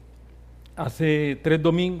Hace 3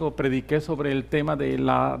 domingos prediqué sobre el tema de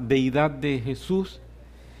la deidad de Jesús,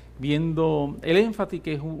 viendo el énfasis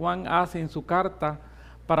que Juan hace en su carta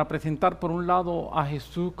para presentar por un lado a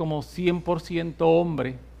Jesús como 100%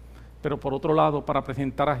 hombre, pero por otro lado para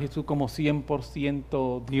presentar a Jesús como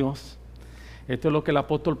 100% Dios. Esto es lo que el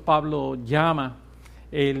apóstol Pablo llama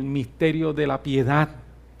el misterio de la piedad.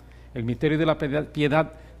 El misterio de la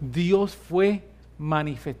piedad, Dios fue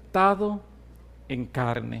manifestado en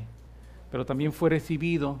carne, pero también fue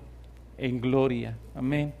recibido en gloria.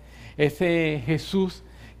 Amén. Ese Jesús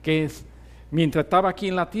que mientras estaba aquí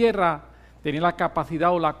en la tierra, tenía la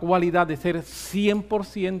capacidad o la cualidad de ser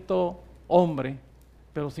 100% hombre,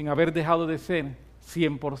 pero sin haber dejado de ser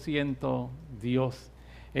 100% Dios.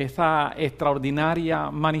 Esa extraordinaria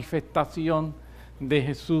manifestación de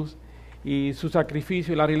Jesús y su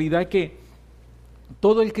sacrificio. Y la realidad es que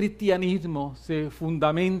todo el cristianismo se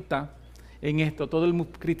fundamenta en esto. Todo el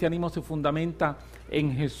cristianismo se fundamenta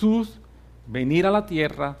en Jesús venir a la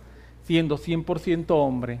tierra siendo 100%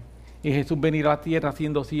 hombre y Jesús venir a la tierra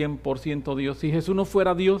siendo 100% Dios. Si Jesús no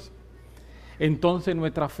fuera Dios, entonces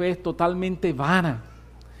nuestra fe es totalmente vana.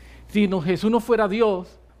 Si Jesús no fuera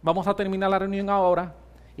Dios, vamos a terminar la reunión ahora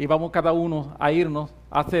y vamos cada uno a irnos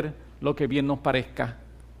a hacer lo que bien nos parezca.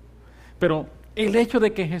 Pero el hecho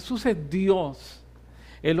de que Jesús es Dios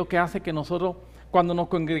es lo que hace que nosotros, cuando nos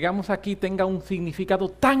congregamos aquí, tenga un significado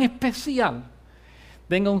tan especial,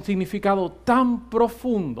 tenga un significado tan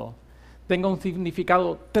profundo, tenga un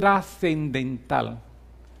significado trascendental.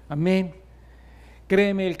 Amén.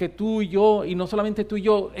 Créeme, el que tú y yo, y no solamente tú y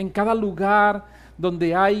yo, en cada lugar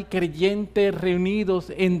donde hay creyentes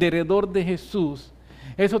reunidos en derredor de Jesús,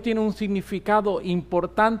 eso tiene un significado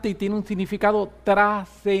importante y tiene un significado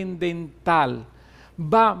trascendental.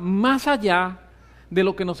 Va más allá de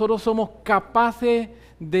lo que nosotros somos capaces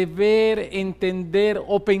de ver, entender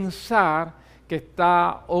o pensar que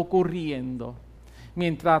está ocurriendo.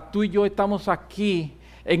 Mientras tú y yo estamos aquí,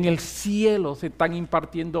 en el cielo se están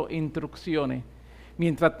impartiendo instrucciones.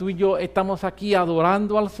 Mientras tú y yo estamos aquí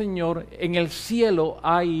adorando al Señor, en el cielo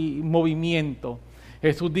hay movimiento.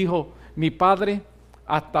 Jesús dijo, mi Padre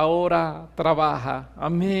hasta ahora trabaja.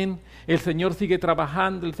 Amén. El Señor sigue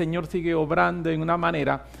trabajando, el Señor sigue obrando en una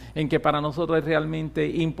manera en que para nosotros es realmente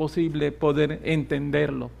imposible poder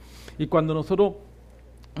entenderlo. Y cuando nosotros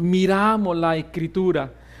miramos la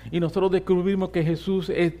Escritura y nosotros descubrimos que Jesús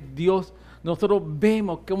es Dios, nosotros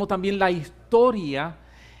vemos cómo también la historia,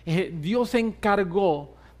 Dios se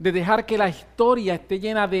encargó de dejar que la historia esté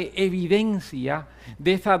llena de evidencia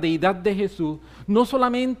de esa deidad de Jesús, no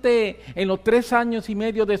solamente en los 3 años y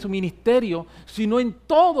medio de su ministerio, sino en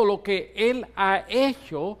todo lo que Él ha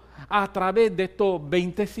hecho a través de estos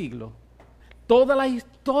 20 siglos. Toda la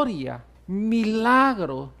historia,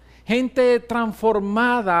 milagros, gente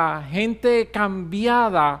transformada, gente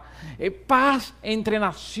cambiada, paz entre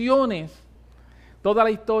naciones. Toda la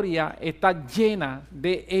historia está llena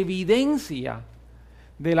de evidencia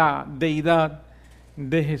de la deidad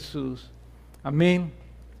de Jesús. Amén.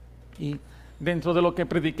 Y dentro de lo que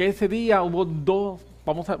prediqué ese día hubo 2,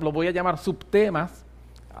 lo voy a llamar subtemas.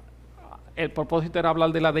 El propósito era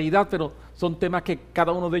hablar de la deidad, pero son temas que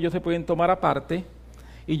cada uno de ellos se pueden tomar aparte.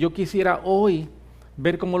 Y yo quisiera hoy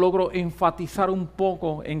ver cómo logro enfatizar un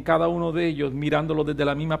poco en cada uno de ellos, mirándolo desde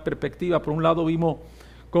la misma perspectiva. Por un lado vimos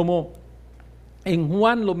cómo en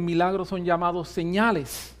Juan los milagros son llamados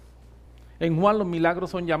señales. En Juan los milagros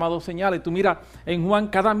son llamados señales. Tú mira, en Juan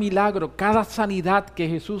cada milagro, cada sanidad que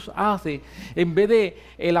Jesús hace, en vez de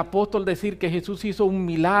el apóstol decir que Jesús hizo un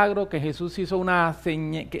milagro, que Jesús hizo una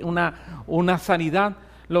sanidad,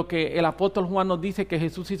 lo que el apóstol Juan nos dice que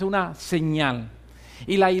Jesús hizo una señal.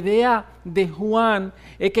 Y la idea de Juan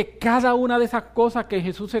es que cada una de esas cosas que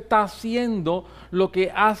Jesús está haciendo, lo que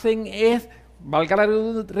hacen es, valga la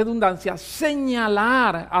redundancia,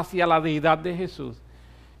 señalar hacia la deidad de Jesús.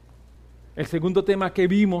 El segundo tema que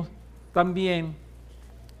vimos también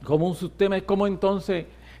como un subtema es cómo entonces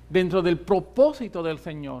dentro del propósito del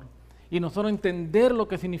Señor y nosotros entender lo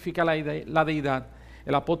que significa la deidad.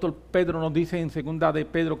 El apóstol Pedro nos dice en 2 de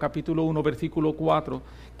Pedro capítulo 1 versículo 4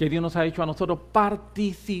 que Dios nos ha hecho a nosotros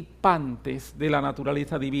participantes de la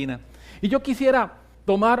naturaleza divina. Y yo quisiera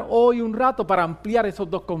tomar hoy un rato para ampliar esos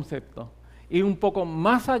 2 conceptos, ir un poco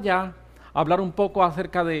más allá, hablar un poco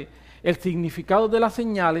acerca de el significado de las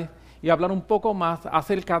señales y hablar un poco más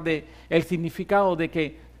acerca de el significado de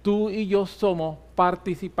que tú y yo somos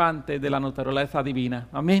participantes de la naturaleza divina.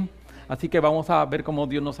 Amén. Así que vamos a ver cómo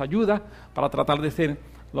Dios nos ayuda para tratar de ser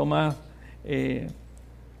lo más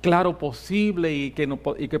claro posible y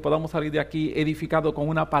que podamos salir de aquí edificados con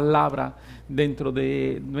una palabra dentro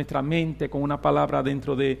de nuestra mente, con una palabra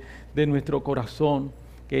dentro de nuestro corazón,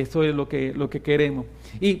 que eso es lo que queremos.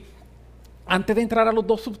 Y antes de entrar a los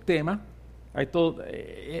dos subtemas,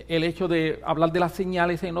 el hecho de hablar de las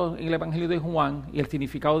señales en el Evangelio de Juan y el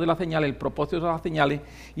significado de las señales, el propósito de las señales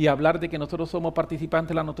y hablar de que nosotros somos participantes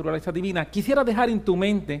de la naturaleza divina, quisiera dejar en tu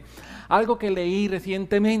mente algo que leí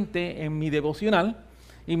recientemente en mi devocional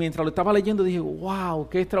y mientras lo estaba leyendo dije, wow,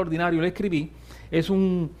 qué extraordinario, lo escribí. Es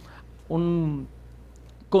un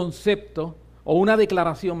concepto o una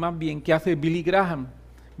declaración más bien que hace Billy Graham.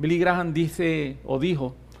 Billy Graham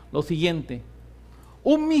dijo lo siguiente: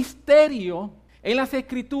 un misterio en las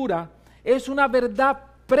Escrituras es una verdad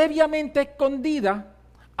previamente escondida,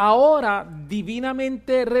 ahora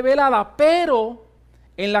divinamente revelada, pero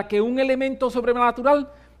en la que un elemento sobrenatural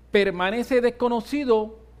permanece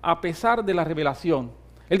desconocido a pesar de la revelación.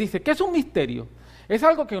 Él dice, ¿qué es un misterio? Es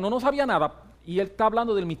algo que uno no sabía nada, y él está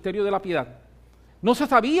hablando del misterio de la piedad. No se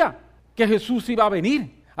sabía que Jesús iba a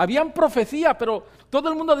venir. Habían profecías, pero todo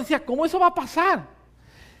el mundo decía, ¿cómo eso va a pasar?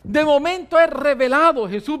 De momento es revelado,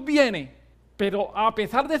 Jesús viene, pero a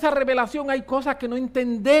pesar de esa revelación hay cosas que no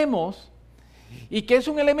entendemos y que es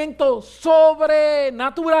un elemento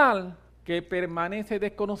sobrenatural que permanece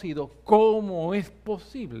desconocido. ¿Cómo es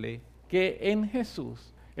posible que en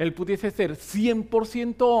Jesús Él pudiese ser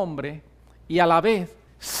 100% hombre y a la vez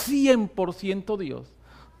 100% Dios?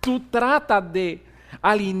 Tú tratas de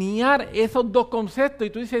alinear esos dos conceptos y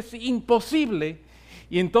tú dices, es imposible.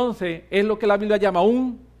 Y entonces es lo que la Biblia llama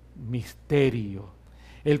un misterio.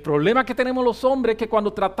 El problema que tenemos los hombres es que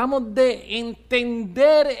cuando tratamos de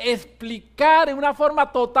entender, explicar en una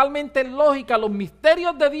forma totalmente lógica los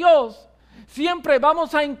misterios de Dios, siempre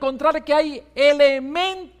vamos a encontrar que hay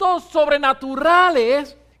elementos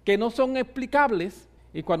sobrenaturales que no son explicables.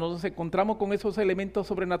 Y cuando nos encontramos con esos elementos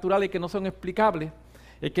sobrenaturales que no son explicables,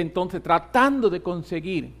 es que entonces tratando de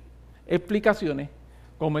conseguir explicaciones,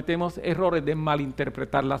 cometemos errores de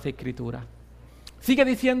malinterpretar las Escrituras. Sigue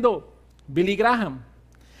diciendo Billy Graham,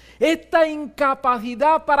 esta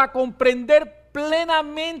incapacidad para comprender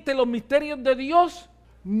plenamente los misterios de Dios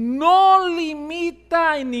no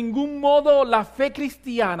limita en ningún modo la fe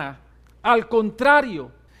cristiana. Al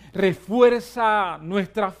contrario, refuerza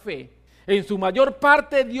nuestra fe. En su mayor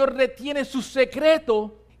parte Dios retiene sus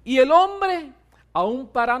secretos y el hombre, aún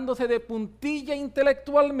parándose de puntilla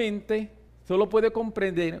intelectualmente, solo puede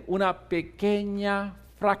comprender una pequeña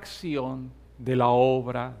fracción de la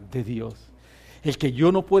obra de Dios. El que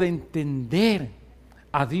yo no pueda entender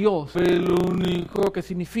a Dios es lo único que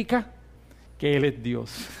significa que Él es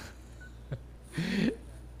Dios.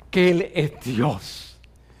 Que Él es Dios.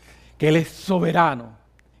 Que Él es soberano.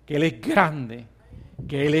 Que Él es grande.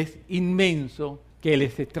 Que Él es inmenso. Que Él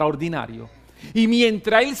es extraordinario. Y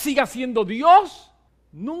mientras Él siga siendo Dios,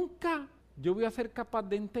 nunca yo voy a ser capaz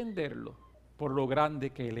de entenderlo por lo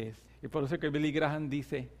grande que Él es. Y por eso que Billy Graham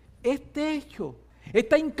dice, este hecho,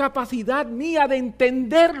 esta incapacidad mía de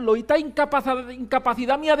entenderlo y esta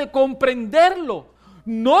incapacidad mía de comprenderlo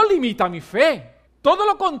no limita mi fe. Todo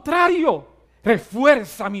lo contrario,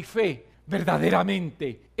 refuerza mi fe.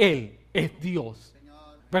 Verdaderamente Él es Dios.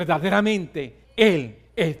 Verdaderamente Él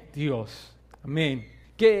es Dios. Amén.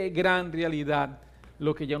 Qué gran realidad.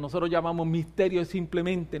 Lo que ya nosotros llamamos misterio es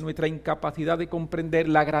simplemente nuestra incapacidad de comprender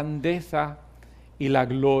la grandeza y la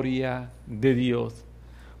gloria de Dios.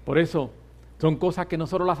 Por eso son cosas que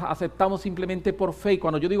nosotros las aceptamos simplemente por fe. Y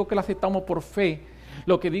cuando yo digo que las aceptamos por fe,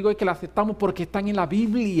 lo que digo es que las aceptamos porque están en la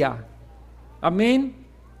Biblia. Amén.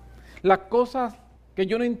 Las cosas que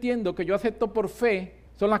yo no entiendo, que yo acepto por fe,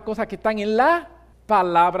 son las cosas que están en la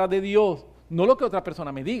palabra de Dios, no lo que otra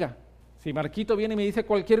persona me diga. Si Marquito viene y me dice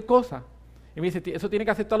cualquier cosa, y me dice, eso tiene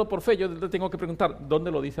que aceptarlo por fe, yo le tengo que preguntar,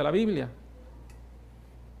 ¿dónde lo dice la Biblia?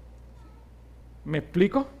 ¿Me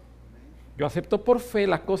explico? Yo acepto por fe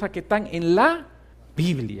las cosas que están en la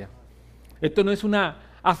Biblia. Esto no es una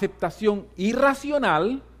aceptación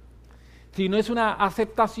irracional, sino es una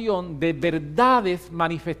aceptación de verdades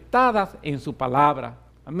manifestadas en su palabra.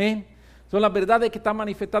 Amén. Son las verdades que están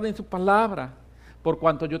manifestadas en su palabra. Por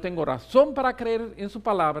cuanto yo tengo razón para creer en su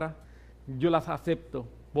palabra, yo las acepto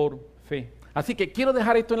por fe. Así que quiero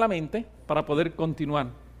dejar esto en la mente para poder continuar.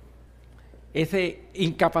 Esa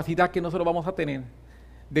incapacidad que nosotros vamos a tener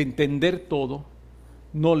de entender todo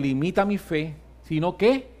no limita mi fe, sino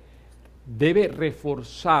que debe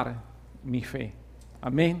reforzar mi fe.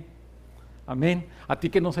 Amén. Amén. A ti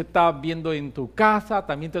que nos estás viendo en tu casa,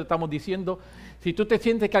 también te lo estamos diciendo. Si tú te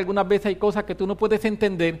sientes que algunas veces hay cosas que tú no puedes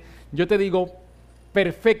entender, yo te digo,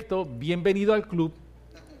 perfecto, bienvenido al club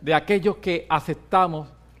de aquellos que aceptamos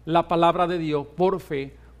la palabra de Dios por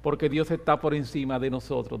fe, porque Dios está por encima de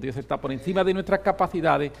nosotros, Dios está por encima de nuestras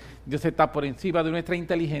capacidades, Dios está por encima de nuestra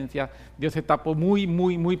inteligencia, Dios está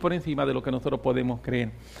muy por encima de lo que nosotros podemos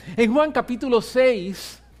creer. En Juan capítulo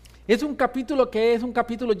 6, es un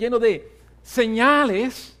capítulo lleno de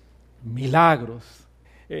señales, milagros.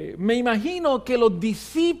 Me imagino que los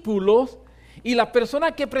discípulos y las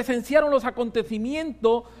personas que presenciaron los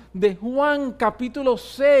acontecimientos de Juan capítulo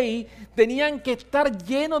 6 tenían que estar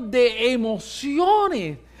llenos de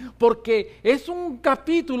emociones, porque es un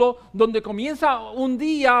capítulo donde comienza un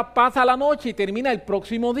día, pasa la noche y termina el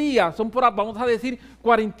próximo día. Son, vamos a decir,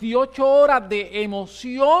 48 horas de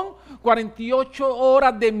emoción, 48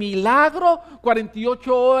 horas de milagro,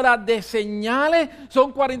 48 horas de señales,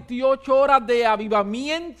 son 48 horas de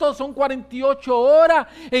avivamiento, son 48 horas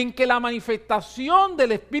en que la manifestación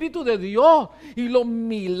del Espíritu de Dios y los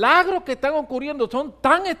milagros que están ocurriendo son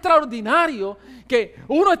tan extraordinarios que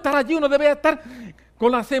uno estar allí, uno debe estar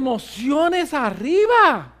con las emociones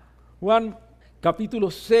arriba. Juan capítulo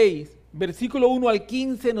 6, versículo 1 al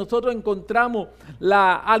 15, nosotros encontramos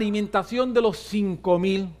la alimentación de los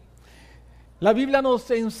 5,000. La Biblia nos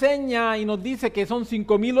enseña y nos dice que son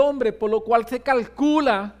 5,000 hombres, por lo cual se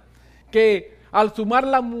calcula que al sumar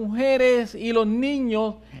las mujeres y los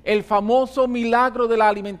niños, el famoso milagro de la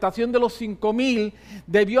alimentación de los 5,000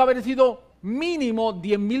 debió haber sido mínimo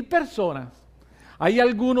 10,000 personas. Hay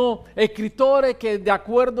algunos escritores que, de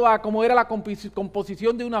acuerdo a cómo era la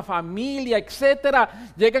composición de una familia,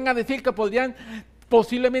 etcétera, llegan a decir que podrían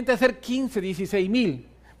posiblemente ser 15, 16,000.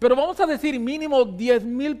 Pero vamos a decir mínimo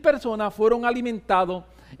 10,000 personas fueron alimentados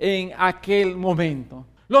en aquel momento.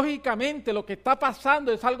 Lógicamente, lo que está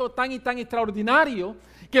pasando es algo tan y tan extraordinario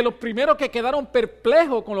que los primeros que quedaron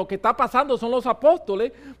perplejos con lo que está pasando son los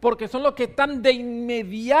apóstoles, porque son los que están de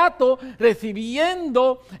inmediato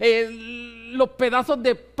recibiendo los pedazos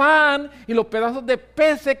de pan y los pedazos de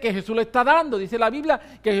peces que Jesús le está dando. Dice la Biblia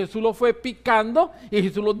que Jesús los fue picando y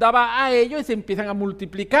Jesús los daba a ellos y se empiezan a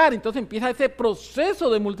multiplicar. Entonces empieza ese proceso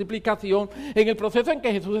de multiplicación en el proceso en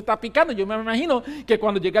que Jesús está picando. Yo me imagino que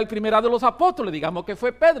cuando llega el primero de los apóstoles, digamos que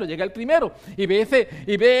fue Pedro, llega el primero y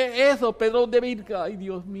ve eso, Pedro debe ir, ay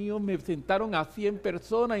Dios mío, me sentaron a 100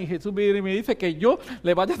 personas y Jesús me dice que yo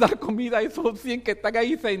le vaya a dar comida a esos 100 que están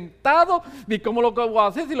ahí sentados, ni cómo lo que voy a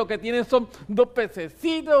hacer si lo que tienen son 2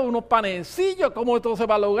 pececitos, unos panecillos, cómo esto se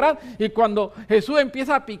va a lograr. Y cuando Jesús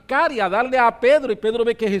empieza a picar y a darle a Pedro, y Pedro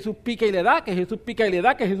ve que Jesús pica y le da, que Jesús pica y le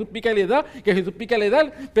da, que Jesús pica y le da, que Jesús pica y le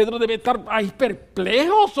da, Pedro debe estar ahí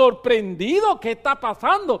perplejo, sorprendido, ¿qué está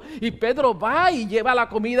pasando? Y Pedro va y lleva la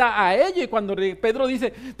comida a ellos, y cuando Pedro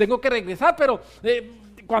dice, tengo que regresar, pero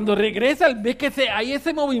cuando regresa, él ve que hay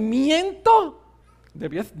ese movimiento.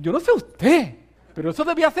 Yo no sé usted, pero eso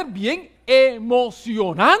debía ser bien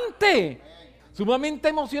emocionante. Sumamente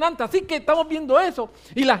emocionante, así que estamos viendo eso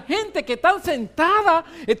y la gente que están sentada,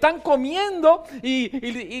 están comiendo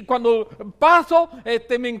y cuando paso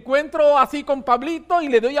me encuentro así con Pablito y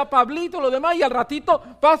le doy a Pablito lo demás y al ratito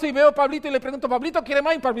paso y veo a Pablito y le pregunto, Pablito, ¿quiere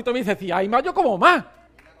más? Y Pablito me dice, sí, hay más, yo como más.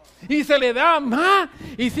 Y se le da más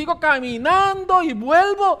y sigo caminando y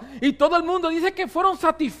vuelvo y todo el mundo dice que fueron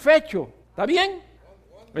satisfechos. ¿Está bien?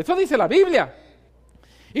 Eso dice la Biblia.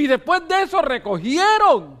 Y después de eso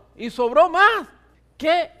recogieron y sobró más.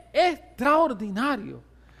 ¡Qué extraordinario!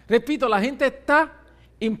 Repito, la gente está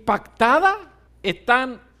impactada,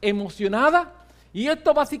 están emocionada y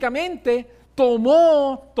esto básicamente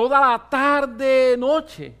tomó toda la tarde,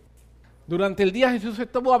 noche. Durante el día Jesús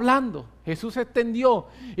estuvo hablando, Jesús se extendió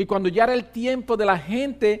y cuando ya era el tiempo de la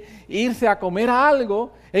gente irse a comer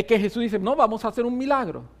algo, es que Jesús dice, no, vamos a hacer un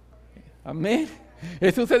milagro. Amén.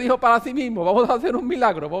 Jesús se dijo para sí mismo, vamos a hacer un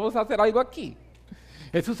milagro, vamos a hacer algo aquí.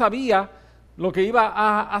 Jesús sabía lo que iba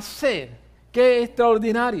a hacer. ¡Qué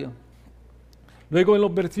extraordinario! Luego en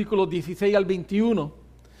los versículos 16 al 21,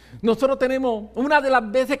 nosotros tenemos una de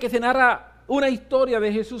las veces que se narra una historia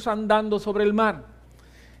de Jesús andando sobre el mar.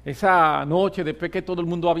 Esa noche, después que todo el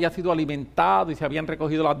mundo había sido alimentado y se habían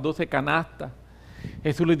recogido las 12 canastas,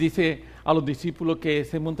 Jesús les dice a los discípulos que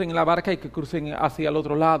se monten en la barca y que crucen hacia el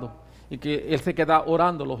otro lado. Y que Él se queda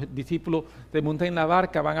orando, los discípulos se montan en la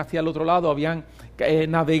barca, van hacia el otro lado, habían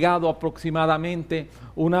navegado aproximadamente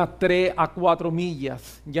unas 3 a 4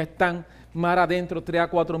 millas, ya están mar adentro, 3 a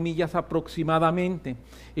 4 millas aproximadamente,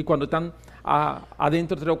 y cuando están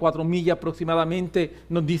adentro de 3 o 4 millas aproximadamente,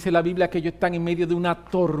 nos dice la Biblia que ellos están en medio de una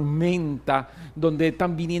tormenta, donde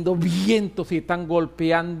están viniendo vientos y están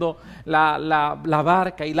golpeando la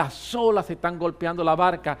barca, y las olas están golpeando la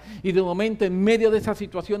barca, y de momento en medio de esa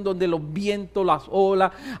situación donde los vientos, las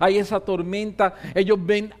olas, hay esa tormenta, ellos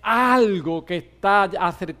ven algo que está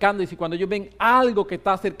acercándose, y cuando ellos ven algo que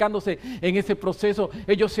está acercándose en ese proceso,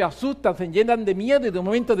 ellos se asustan, se llenan de miedo, y de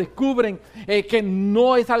momento descubren que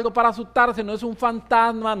no es algo para asustarse, no es un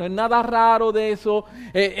fantasma, no es nada raro de eso,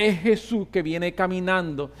 es Jesús que viene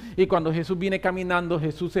caminando. Y cuando Jesús viene caminando,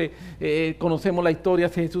 Jesús conocemos la historia,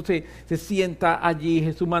 Jesús se sienta allí,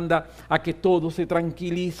 Jesús manda a que todo se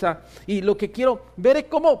tranquiliza. Y lo que quiero ver es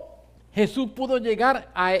cómo Jesús pudo llegar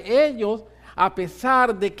a ellos a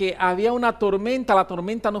pesar de que había una tormenta. La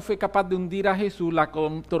tormenta no fue capaz de hundir a Jesús, la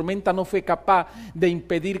tormenta no fue capaz de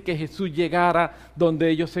impedir que Jesús llegara donde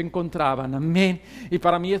ellos se encontraban. Amén. Y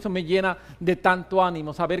para mí eso me llena de tanto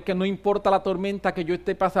ánimo, saber que no importa la tormenta que yo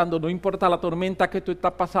esté pasando, no importa la tormenta que tú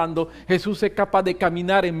estás pasando, Jesús es capaz de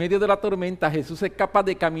caminar en medio de la tormenta, Jesús es capaz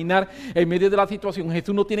de caminar en medio de la situación.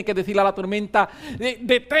 Jesús no tiene que decirle a la tormenta,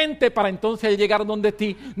 detente, para entonces llegar donde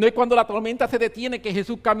ti. No es cuando la tormenta se detiene que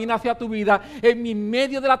Jesús camina hacia tu vida. En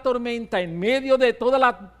medio de la tormenta, en medio de toda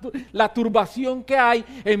la turbación que hay,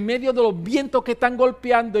 en medio de los vientos que están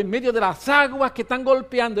golpeando, en medio de las aguas que están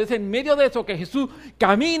golpeando, es en medio de eso que Jesús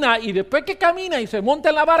camina, y después que camina y se monta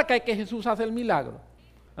en la barca es que Jesús hace el milagro.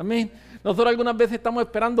 Amén. Nosotros algunas veces estamos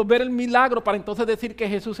esperando ver el milagro para entonces decir que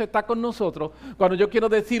Jesús está con nosotros, cuando yo quiero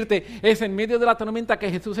decirte es en medio de la tormenta que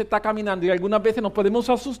Jesús está caminando. Y algunas veces nos podemos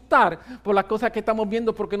asustar por las cosas que estamos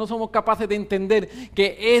viendo, porque no somos capaces de entender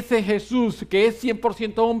que ese Jesús, que es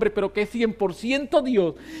 100% hombre pero que es 100%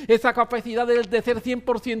 Dios, esa capacidad de ser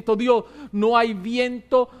 100% Dios, no hay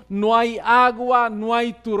viento, no hay agua, no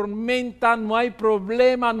hay tormenta, no hay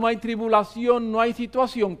problema, no hay tribulación, no hay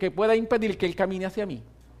situación que pueda impedir que Él camine hacia mí.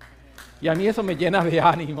 Y a mí eso me llena de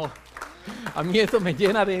ánimo. A mí eso me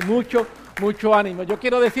llena de mucho, mucho ánimo. Yo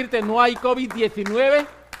quiero decirte, no hay COVID-19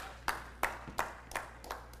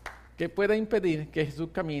 que pueda impedir que Jesús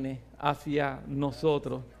camine hacia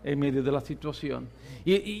nosotros en medio de la situación.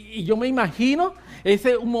 Y yo me imagino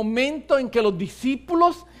ese un momento en que los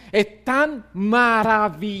discípulos están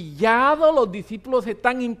maravillados, los discípulos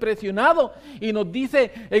están impresionados, y nos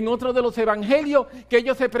dice en otro de los evangelios que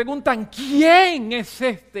ellos se preguntan, ¿quién es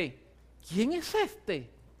este? ¿Quién es este?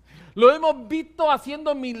 Lo hemos visto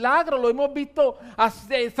haciendo milagros, lo hemos visto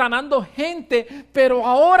sanando gente, pero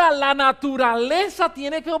ahora la naturaleza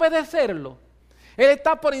tiene que obedecerlo. Él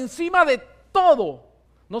está por encima de todo.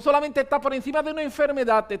 No solamente está por encima de una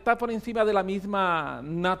enfermedad, está por encima de la misma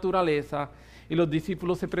naturaleza. Y los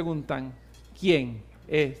discípulos se preguntan, ¿quién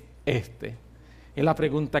es este? Es la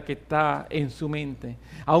pregunta que está en su mente.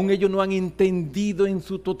 Aún ellos no han entendido en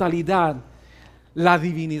su totalidad la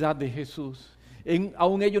divinidad de Jesús.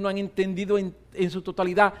 Aún ellos no han entendido en su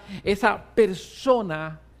totalidad esa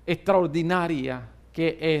persona extraordinaria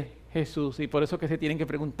que es Jesús. Y por eso que se tienen que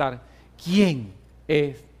preguntar, ¿quién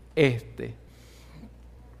es este?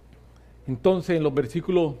 Entonces en los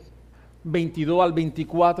versículos 22 al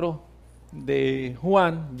 24 de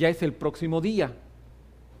Juan ya es el próximo día,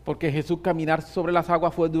 porque Jesús caminar sobre las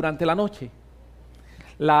aguas fue durante la noche.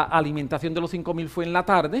 La alimentación de los 5,000 fue en la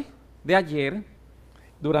tarde de ayer.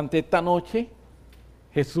 Durante esta noche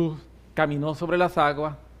Jesús caminó sobre las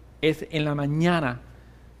aguas, es en la mañana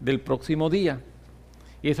del próximo día.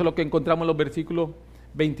 Y eso es lo que encontramos en los versículos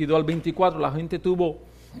 22 al 24. La gente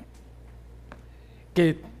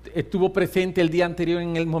estuvo presente el día anterior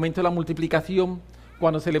en el momento de la multiplicación.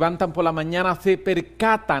 Cuando se levantan por la mañana se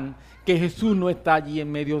percatan que Jesús no está allí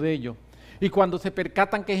en medio de ellos. Y cuando se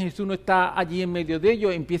percatan que Jesús no está allí en medio de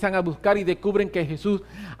ellos, empiezan a buscar y descubren que Jesús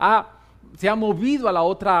se ha movido a la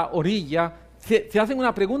otra orilla. Se hacen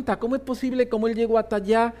una pregunta, ¿cómo es posible cómo Él llegó hasta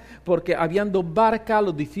allá? Porque habían 2 barcas,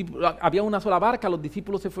 había una sola barca, los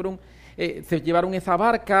discípulos se llevaron esa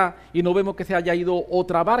barca y no vemos que se haya ido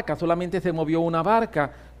otra barca, solamente se movió una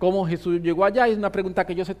barca. ¿Cómo Jesús llegó allá? Es una pregunta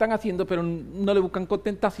que ellos están haciendo, pero no le buscan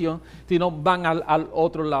contestación, sino van al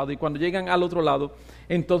otro lado. Y cuando llegan al otro lado,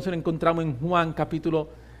 entonces lo encontramos en Juan capítulo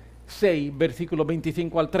 6, versículos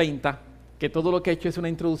 25 al 30, que todo lo que he hecho es una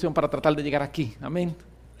introducción para tratar de llegar aquí. Amén.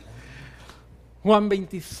 Juan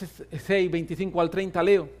 26, 25 al 30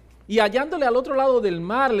 leo. Y hallándole al otro lado del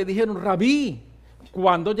mar, le dijeron, Rabí,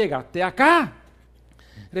 ¿cuándo llegaste acá?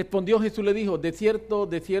 Respondió Jesús, le dijo, de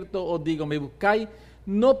cierto os digo, me buscáis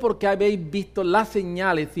no porque habéis visto las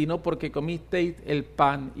señales, sino porque comisteis el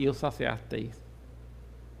pan y os saciasteis.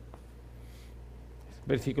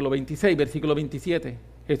 Versículo 26, versículo 27.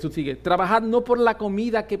 Jesús sigue, trabajad no por la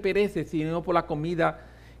comida que perece, sino por la comida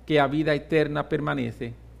que a vida eterna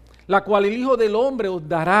permanece, la cual el Hijo del Hombre os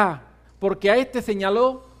dará, porque a este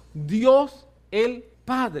señaló Dios el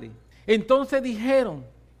Padre. Entonces dijeron,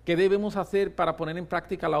 ¿qué debemos hacer para poner en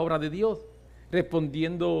práctica la obra de Dios?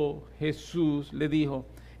 Respondiendo Jesús le dijo,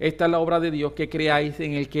 esta es la obra de Dios, que creáis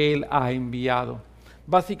en el que Él ha enviado.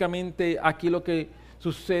 Básicamente aquí lo que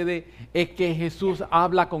sucede es que Jesús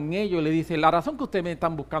habla con ellos y le dice, la razón que ustedes me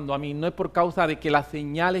están buscando a mí no es por causa de que las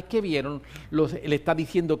señales que vieron, le está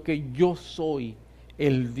diciendo que yo soy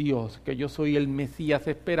el Dios, que yo soy el Mesías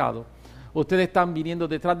esperado. Ustedes están viniendo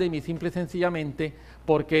detrás de mí simple y sencillamente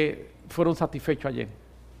porque fueron satisfechos ayer,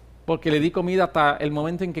 porque le di comida hasta el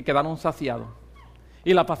momento en que quedaron saciados.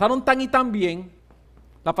 Y la pasaron tan y tan bien,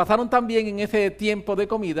 en ese tiempo de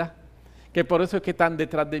comida, que por eso es que están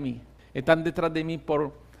detrás de mí. Están detrás de mí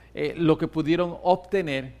por lo que pudieron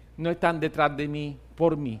obtener, no están detrás de mí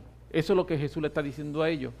por mí. Eso es lo que Jesús le está diciendo a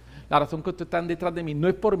ellos. La razón que ustedes están detrás de mí no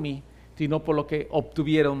es por mí, sino por lo que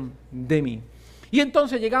obtuvieron de mí. Y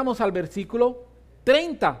entonces llegamos al versículo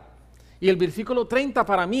 30. Y el versículo 30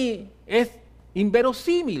 para mí es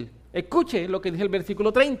inverosímil. Escuche lo que dice el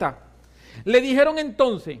versículo 30. Le dijeron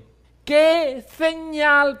entonces, ¿qué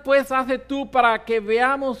señal pues haces tú para que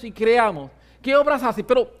veamos y creamos? ¿Qué obras haces?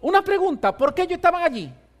 Pero una pregunta, ¿por qué ellos estaban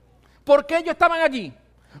allí? ¿Por qué ellos estaban allí?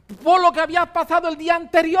 Por lo que había pasado el día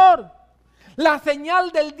anterior. La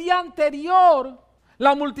señal del día anterior,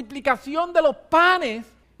 la multiplicación de los panes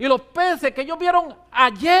y los peces que ellos vieron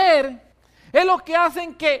ayer, es lo que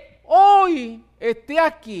hacen que hoy esté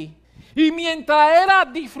aquí. Y mientras era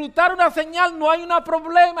disfrutar una señal, no hay un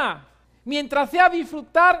problema. Mientras sea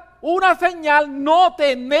disfrutar una señal, no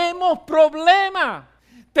tenemos problema.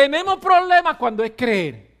 Tenemos problemas cuando es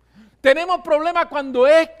creer. Tenemos problemas cuando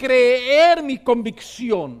es creer mi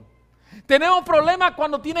convicción. Tenemos problemas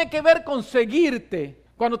cuando tiene que ver con seguirte,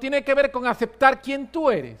 cuando tiene que ver con aceptar quién tú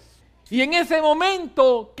eres. Y en ese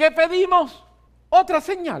momento, ¿qué pedimos? Otra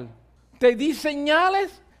señal. Te di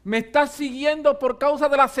señales, me estás siguiendo por causa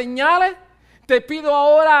de las señales. Te pido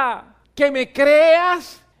ahora que me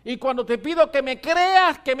creas. Y cuando te pido que me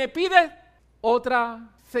creas, que me pides otra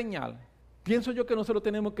señal. Pienso yo que nosotros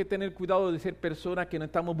tenemos que tener cuidado de ser personas que no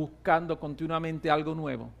estamos buscando continuamente algo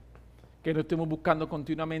nuevo, que no estemos buscando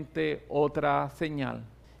continuamente otra señal,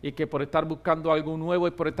 y que por estar buscando algo nuevo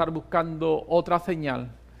y por estar buscando otra señal,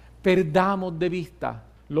 perdamos de vista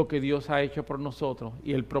lo que Dios ha hecho por nosotros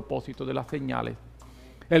y el propósito de las señales.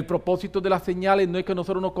 El propósito de las señales no es que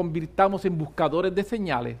nosotros nos convirtamos en buscadores de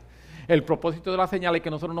señales. El propósito de las señales es que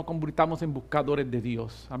nosotros nos convirtamos en buscadores de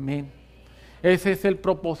Dios. Amén. Ese es el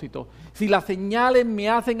propósito. Si las señales me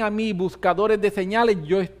hacen a mí buscadores de señales,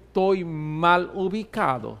 yo estoy mal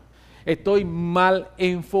ubicado. Estoy mal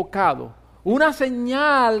enfocado. Una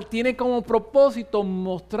señal tiene como propósito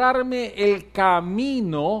mostrarme el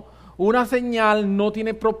camino. Una señal no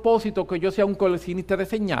tiene propósito que yo sea un coleccionista de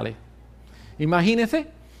señales. Imagínense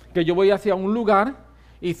que yo voy hacia un lugar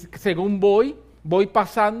y según voy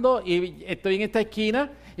pasando y estoy en esta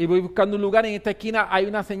esquina y voy buscando un lugar. En esta esquina hay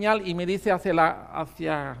una señal y me dice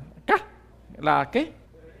hacia acá.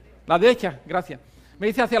 La derecha, gracias. Me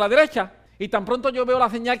dice hacia la derecha y tan pronto yo veo la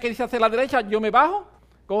señal que dice hacia la derecha, yo me bajo,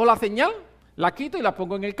 cojo la señal, la quito y la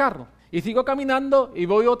pongo en el carro. Y sigo caminando y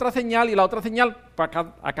voy a otra señal y la otra señal,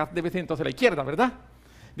 para acá debe ser entonces la izquierda, ¿verdad?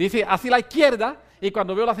 Dice hacia la izquierda y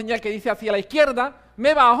cuando veo la señal que dice hacia la izquierda,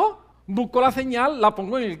 me bajo, busco la señal, la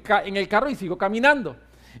pongo en el carro y sigo caminando.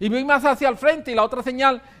 Y voy más hacia el frente y la otra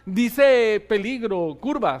señal dice peligro,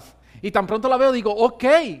 curvas. Y tan pronto la veo digo, ok,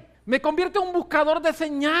 me convierto en un buscador de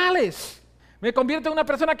señales. Me convierto en una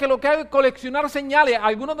persona que lo que hago es coleccionar señales.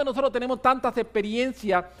 Algunos de nosotros tenemos tantas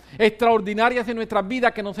experiencias extraordinarias en nuestras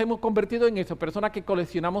vidas que nos hemos convertido en eso, personas que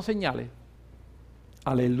coleccionamos señales.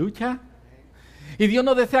 Aleluya. Y Dios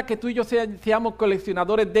no desea que tú y yo seamos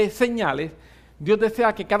coleccionadores de señales. Dios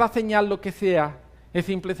desea que cada señal, lo que sea, es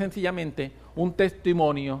simple y sencillamente un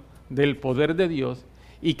testimonio del poder de Dios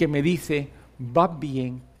y que me dice, vas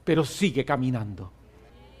bien, pero sigue caminando.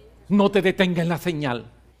 No te detenga en la señal.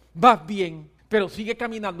 Vas bien, pero sigue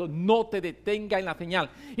caminando, no te detenga en la señal.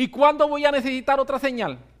 ¿Y cuándo voy a necesitar otra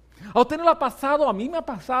señal? ¿A usted no le ha pasado? A mí me ha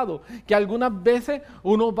pasado que algunas veces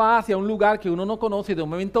uno va hacia un lugar que uno no conoce y de un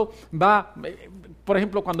momento va, por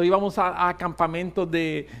ejemplo, cuando íbamos a campamentos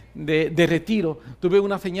de retiro, tú ves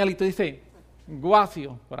una señal y tú dices,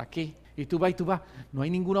 Guacio, por aquí. Y tú vas, no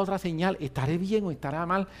hay ninguna otra señal, estaré bien o estará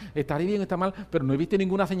mal, estaré bien o está mal, pero no he visto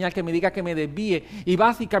ninguna señal que me diga que me desvíe. Y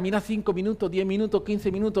vas y caminas 5 minutos, 10 minutos,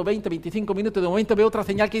 15 minutos, 20, 25 minutos, de momento veo otra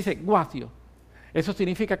señal que dice, Guacio. Eso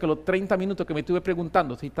significa que los 30 minutos que me estuve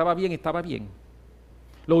preguntando si estaba bien, estaba bien.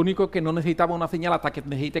 Lo único que no necesitaba una señal hasta que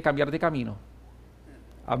necesite cambiar de camino.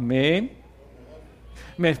 Amén.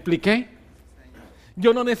 ¿Me expliqué?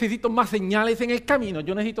 Yo no necesito más señales en el camino.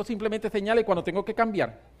 Yo necesito simplemente señales cuando tengo que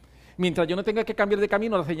cambiar. Mientras yo no tenga que cambiar de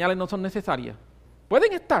camino, las señales no son necesarias.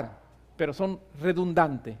 Pueden estar, pero son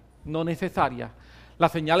redundantes, no necesarias.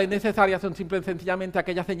 Las señales necesarias son simplemente sencillamente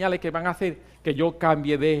aquellas señales que van a hacer que yo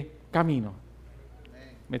cambie de camino.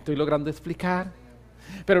 ¿Me estoy logrando explicar?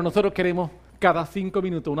 Pero nosotros queremos cada 5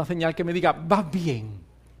 minutos una señal que me diga, vas bien.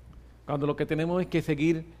 Cuando lo que tenemos es que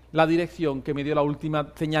seguir la dirección que me dio la última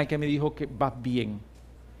señal que me dijo que vas bien.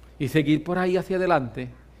 Y seguir por ahí hacia adelante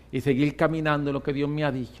y seguir caminando en lo que Dios me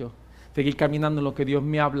ha dicho. Seguir caminando en lo que Dios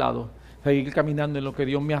me ha hablado. Seguir caminando en lo que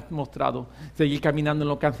Dios me ha mostrado. Seguir caminando en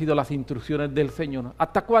lo que han sido las instrucciones del Señor.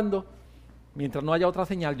 ¿Hasta cuándo? Mientras no haya otra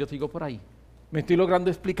señal, yo sigo por ahí. ¿Me estoy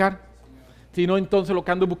logrando explicar? Si no, entonces lo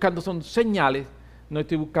que ando buscando son señales. No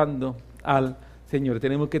estoy buscando al Señor.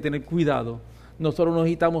 Tenemos que tener cuidado. Nosotros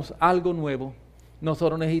necesitamos algo nuevo.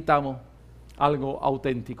 Nosotros necesitamos algo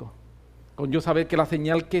auténtico. Con yo saber que la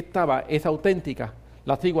señal que estaba es auténtica,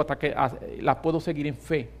 la sigo hasta que la puedo seguir en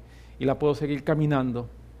fe y la puedo seguir caminando.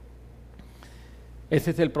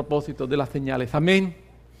 Ese es el propósito de las señales. Amén.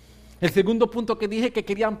 El segundo punto que dije que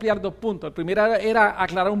quería ampliar 2 puntos. El primero era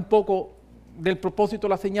aclarar un poco del propósito de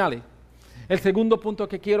las señales. El segundo punto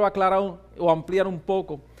que quiero aclarar o ampliar un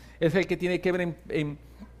poco es el que tiene que ver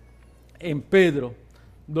en Pedro,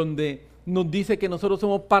 donde nos dice que nosotros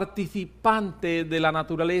somos participantes de la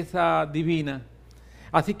naturaleza divina.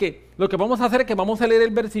 Así que lo que vamos a hacer es que vamos a leer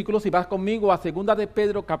el versículo. Si vas conmigo a 2 de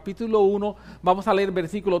Pedro capítulo 1, vamos a leer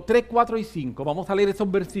versículos 3, 4 y 5. Vamos a leer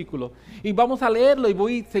esos versículos y vamos a leerlo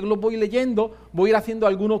y según los voy leyendo, voy a ir haciendo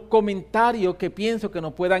algunos comentarios que pienso que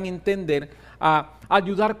nos puedan entender, a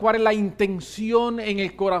ayudar cuál es la intención en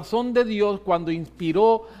el corazón de Dios cuando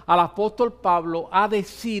inspiró al apóstol Pablo a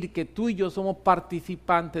decir que tú y yo somos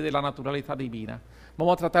participantes de la naturaleza divina.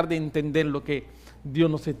 Vamos a tratar de entender lo que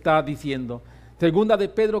Dios nos está diciendo. 2 de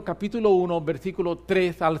Pedro capítulo 1, versículo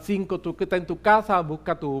 3 al 5, tú que estás en tu casa,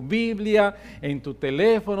 busca tu Biblia, en tu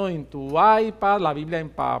teléfono, en tu iPad, la Biblia en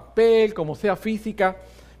papel, como sea física,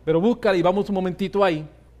 pero búscala y vamos un momentito ahí.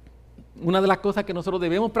 Una de las cosas que nosotros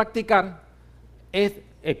debemos practicar es,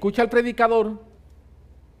 escucha al predicador,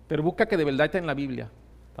 pero busca que de verdad esté en la Biblia.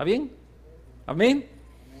 ¿Está bien? ¿Amén?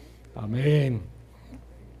 Amén.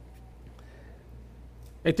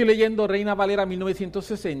 Estoy leyendo Reina Valera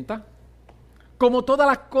 1960. Como todas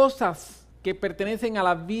las cosas que pertenecen a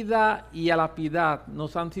la vida y a la piedad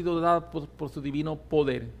nos han sido dadas por su divino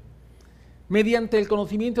poder, mediante el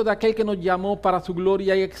conocimiento de aquel que nos llamó para su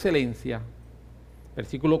gloria y excelencia.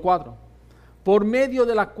 Versículo 4. Por medio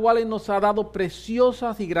de las cuales nos ha dado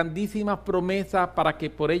preciosas y grandísimas promesas para que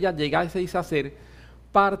por ellas llegaseis a ser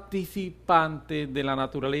participantes de la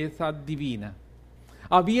naturaleza divina,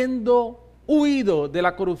 habiendo huido de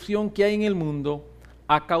la corrupción que hay en el mundo,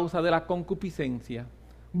 a causa de la concupiscencia.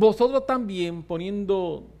 Vosotros también,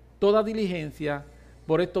 poniendo toda diligencia,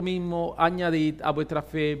 por esto mismo añadid a vuestra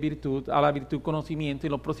fe virtud, a la virtud conocimiento, y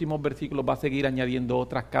en los próximos versículos va a seguir añadiendo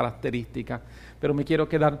otras características. Pero me quiero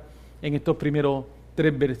quedar en estos primeros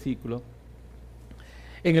 3 versículos.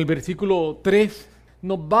 En el versículo 3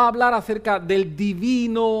 nos va a hablar acerca del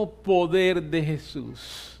divino poder de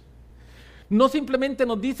Jesús. No simplemente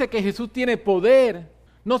nos dice que Jesús tiene poder,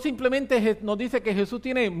 no simplemente nos dice que Jesús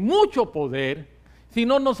tiene mucho poder,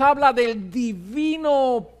 sino nos habla del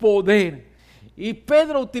divino poder. Y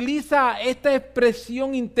Pedro utiliza esta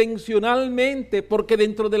expresión intencionalmente porque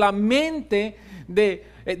dentro de la mente de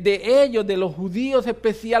ellos, de los judíos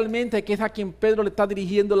especialmente, que es a quien Pedro le está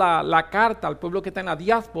dirigiendo la carta, al pueblo que está en la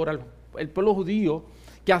diáspora, el pueblo judío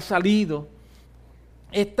que ha salido,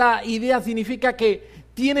 esta idea significa que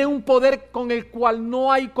tiene un poder con el cual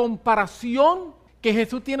no hay comparación, que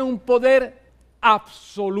Jesús tiene un poder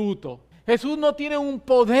absoluto. Jesús no tiene un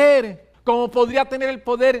poder como podría tener el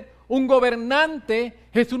poder un gobernante.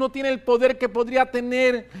 Jesús no tiene el poder que podría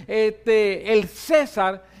tener el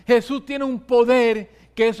César. Jesús tiene un poder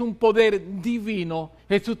que es un poder divino.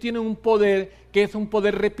 Jesús tiene un poder que es un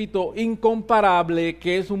poder, repito, incomparable,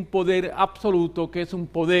 que es un poder absoluto, que es un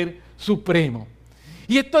poder supremo.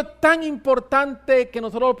 Y esto es tan importante que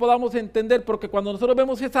nosotros lo podamos entender, porque cuando nosotros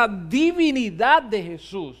vemos esa divinidad de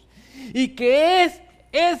Jesús y que es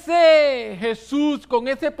ese Jesús con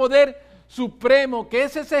ese poder supremo, que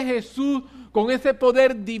es ese Jesús con ese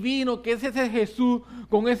poder divino, que es ese Jesús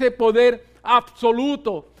con ese poder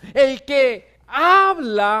absoluto, el que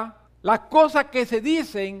habla las cosas que se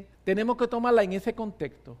dicen, tenemos que tomarla en ese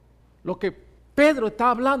contexto. Lo que Pedro está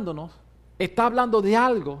hablándonos, está hablando de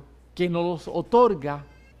algo que nos otorga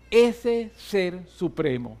ese ser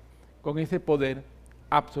supremo, con ese poder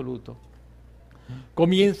absoluto.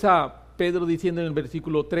 Comienza Pedro diciendo en el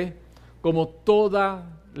versículo 3, como todas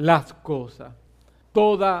las cosas.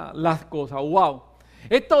 ¡Wow!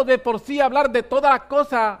 Esto de por sí, hablar de todas las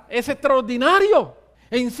cosas, es extraordinario.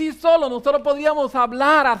 En sí solo nosotros podríamos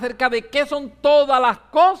hablar acerca de qué son todas las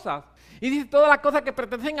cosas. Y dice todas las cosas que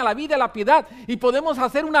pertenecen a la vida y a la piedad. Y podemos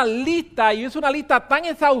hacer una lista, y es una lista tan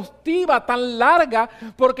exhaustiva, tan larga,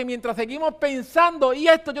 porque mientras seguimos pensando, y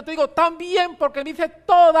esto yo te digo también, porque dice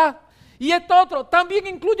todas, y esto otro, también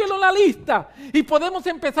inclúyelo en la lista. Y podemos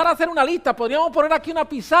empezar a hacer una lista. Podríamos poner aquí una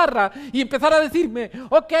pizarra y empezar a decirme,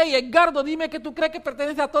 ok, Edgardo, dime que tú crees que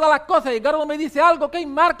pertenece a todas las cosas. Edgardo me dice algo, ok,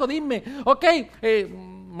 Marco, dime. Ok,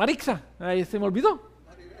 Marixa, se me olvidó.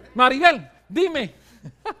 Maribel, dime.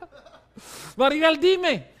 Maribel,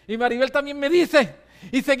 dime. Y Maribel también me dice.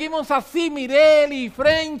 Y seguimos así, Mirel y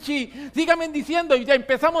Frenchy, síganme diciendo. Y ya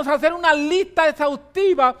empezamos a hacer una lista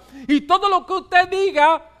exhaustiva. Y todo lo que usted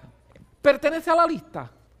diga pertenece a la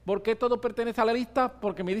lista. ¿Por qué todo pertenece a la lista?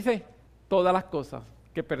 Porque me dice todas las cosas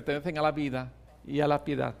que pertenecen a la vida y a la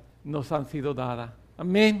piedad nos han sido dadas.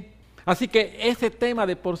 Amén. Así que ese tema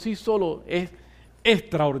de por sí solo es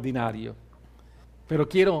extraordinario. Pero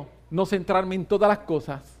quiero no centrarme en todas las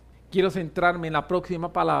cosas. Quiero centrarme en la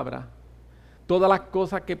próxima palabra. Todas las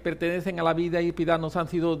cosas que pertenecen a la vida y piedad nos han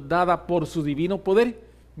sido dadas por su divino poder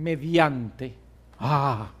mediante.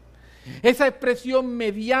 Esa expresión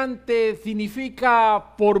mediante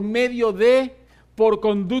significa por medio de, por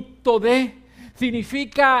conducto de,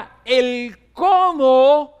 significa el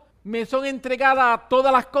cómo me son entregadas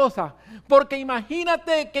todas las cosas. Porque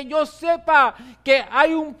imagínate que yo sepa que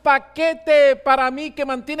hay un paquete para mí que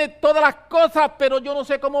mantiene todas las cosas, pero yo no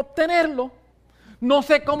sé cómo obtenerlo. No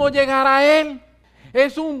sé cómo llegar a él.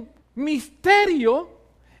 Es un misterio.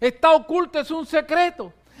 Está oculto, es un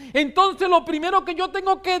secreto. Entonces lo primero que yo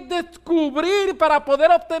tengo que descubrir para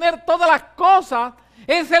poder obtener todas las cosas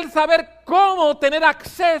es el saber cómo tener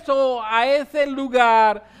acceso a ese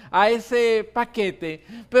lugar, a ese paquete.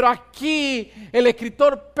 Pero aquí el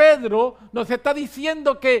escritor Pedro nos está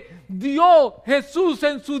diciendo que Dios, Jesús,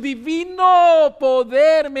 en su divino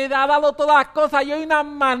poder me ha dado todas las cosas y hay una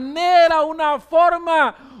manera, una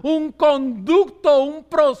forma, un conducto, un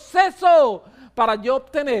proceso para yo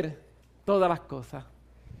obtener todas las cosas.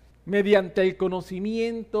 Mediante el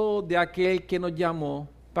conocimiento de aquel que nos llamó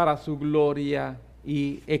para su gloria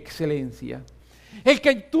y excelencia. El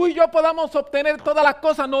que tú y yo podamos obtener todas las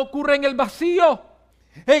cosas no ocurre en el vacío.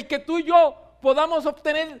 El que tú y yo podamos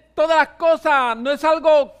obtener todas las cosas no es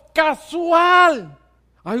algo casual.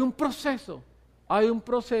 Hay un proceso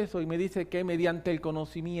y me dice que mediante el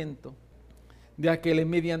conocimiento de aquel, es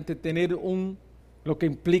mediante tener lo que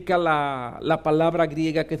implica la palabra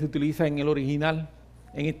griega que se utiliza en el original,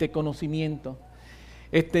 en este conocimiento,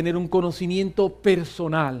 es tener un conocimiento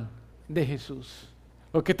personal de Jesús.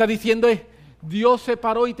 Lo que está diciendo es, Dios se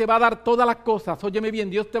paró y te va a dar todas las cosas. Óyeme bien,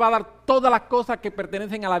 Dios te va a dar todas las cosas que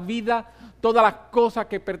pertenecen a la vida, todas las cosas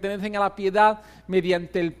que pertenecen a la piedad,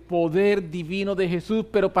 mediante el poder divino de Jesús.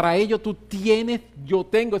 Pero para ello tú tienes, yo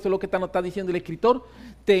tengo, eso es lo que nos está diciendo el escritor,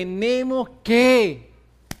 tenemos que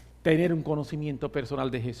tener un conocimiento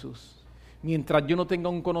personal de Jesús. Mientras yo no tenga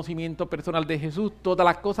un conocimiento personal de Jesús, todas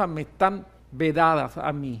las cosas me están vedadas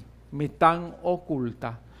a mí, me están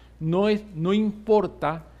ocultas. No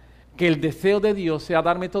importa que el deseo de Dios sea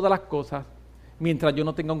darme todas las cosas, mientras yo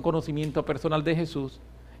no tenga un conocimiento personal de Jesús,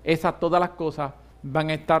 todas las cosas van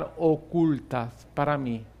a estar ocultas para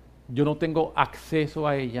mí. Yo no tengo acceso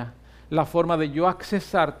a ellas. La forma de yo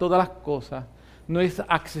accesar todas las cosas no es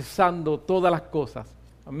accesando todas las cosas.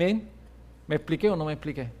 ¿Amén? ¿Me expliqué o no me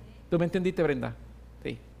expliqué? ¿Tú me entendiste, Brenda?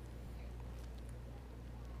 Sí.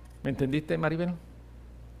 ¿Me entendiste, Maribel?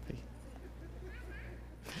 Sí.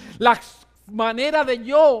 La manera de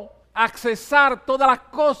yo accesar todas las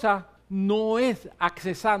cosas no es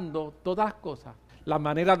accesando todas las cosas. La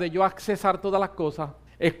manera de yo accesar todas las cosas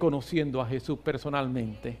es conociendo a Jesús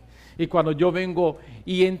personalmente. Y cuando yo vengo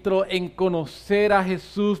y entro en conocer a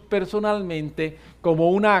Jesús personalmente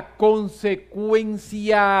como una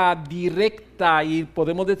consecuencia directa y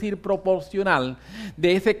podemos decir proporcional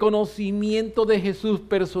de ese conocimiento de Jesús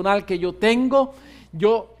personal que yo tengo,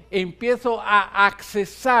 yo empiezo a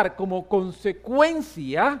accesar como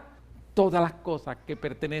consecuencia todas las cosas que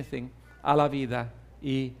pertenecen a la vida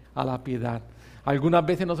y a la piedad. Algunas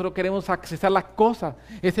veces nosotros queremos accesar las cosas.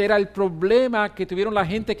 Ese era el problema que tuvieron la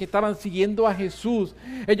gente que estaban siguiendo a Jesús.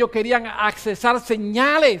 Ellos querían accesar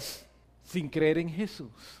señales sin creer en Jesús.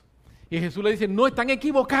 Y Jesús le dice, no, están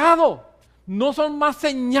equivocados. No son más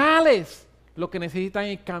señales lo que necesitan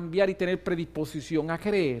es cambiar y tener predisposición a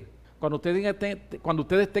creer. Cuando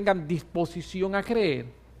ustedes tengan disposición a creer,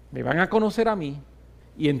 me van a conocer a mí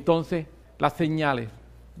y entonces las señales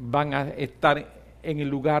van a estar en el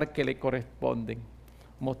lugar que le corresponden,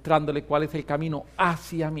 mostrándole cuál es el camino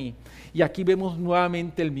hacia mí. Y aquí vemos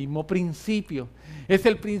nuevamente el mismo principio. Es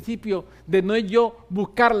el principio de no yo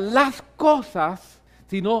buscar las cosas,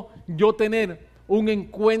 sino yo tener un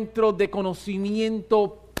encuentro de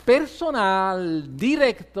conocimiento personal,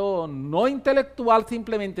 directo, no intelectual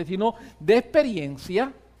simplemente, sino de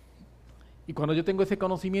experiencia. Y cuando yo tengo ese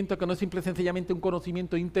conocimiento, que no es simple sencillamente un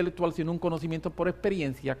conocimiento intelectual, sino un conocimiento por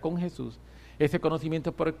experiencia con Jesús, ese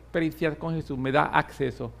conocimiento por experiencia con Jesús me da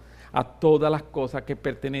acceso a todas las cosas que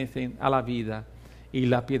pertenecen a la vida y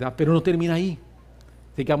la piedad. Pero no termina ahí.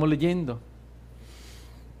 Sigamos leyendo.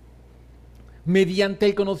 Mediante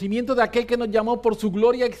el conocimiento de aquel que nos llamó por su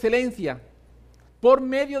gloria y excelencia, por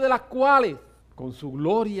medio de las cuales, con su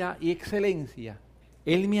gloria y excelencia,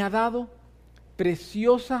 Él me ha dado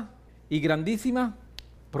preciosa y grandísima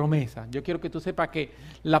promesa. Yo quiero que tú sepas que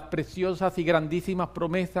las preciosas y grandísimas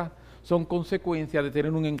promesas son consecuencia de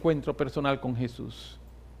tener un encuentro personal con Jesús.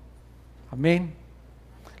 Amén.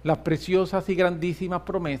 Las preciosas y grandísimas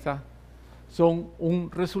promesas son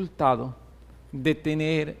un resultado de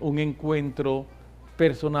tener un encuentro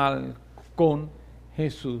personal con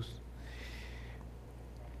Jesús.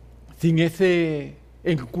 Sin ese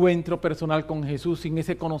encuentro personal con Jesús, sin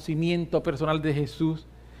ese conocimiento personal de Jesús,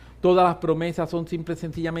 todas las promesas son simple y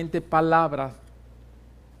sencillamente palabras,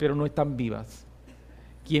 pero no están vivas.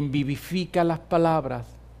 Quien vivifica las palabras,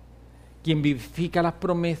 quien vivifica las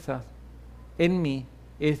promesas en mí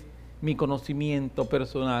es mi conocimiento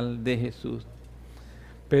personal de Jesús.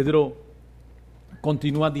 Pedro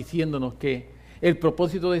continúa diciéndonos que el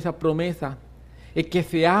propósito de esa promesa es que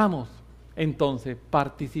seamos entonces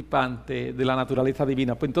participantes de la naturaleza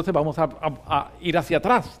divina. Pues entonces vamos a ir hacia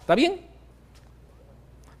atrás, ¿está bien?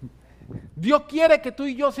 Dios quiere que tú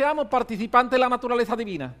y yo seamos participantes de la naturaleza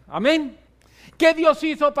divina. Amén. ¿Qué Dios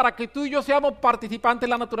hizo para que tú y yo seamos participantes de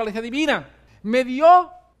la naturaleza divina? Me dio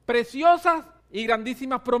preciosas y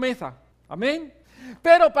grandísimas promesas. Amén.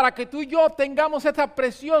 Pero para que tú y yo tengamos estas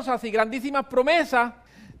preciosas y grandísimas promesas,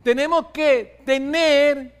 tenemos que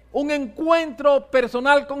tener un encuentro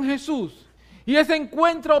personal con Jesús. Y ese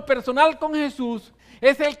encuentro personal con Jesús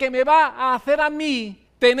es el que me va a hacer a mí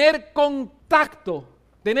tener contacto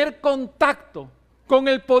con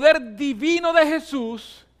el poder divino de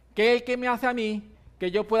Jesús, que es el que me hace a mí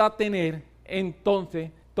que yo pueda tener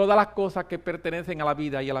entonces todas las cosas que pertenecen a la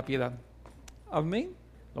vida y a la piedad. Amén.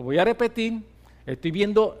 Lo voy a repetir. Estoy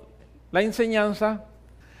viendo la enseñanza.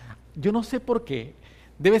 Yo no sé por qué.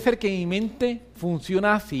 Debe ser que mi mente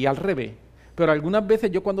funciona así, al revés. Pero algunas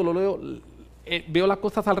veces yo cuando lo leo, veo las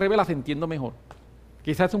cosas al revés, las entiendo mejor.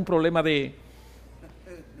 Quizás es un problema de...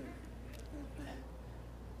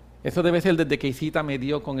 Eso debe ser desde que Isita me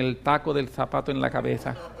dio con el taco del zapato en la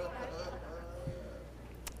cabeza.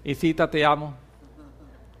 Isita, te amo.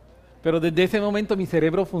 Pero desde ese momento mi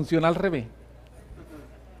cerebro funciona al revés.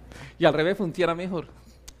 Y al revés funciona mejor.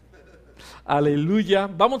 Aleluya.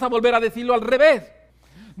 Vamos a volver a decirlo al revés.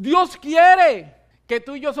 Dios quiere que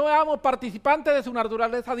tú y yo seamos participantes de su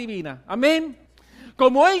naturaleza divina. Amén.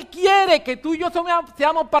 Como Él quiere que tú y yo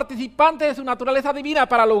seamos participantes de su naturaleza divina,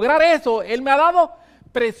 para lograr eso, Él me ha dado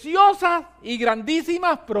preciosas y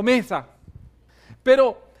grandísimas promesas.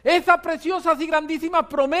 Pero esas preciosas y grandísimas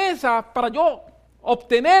promesas, para yo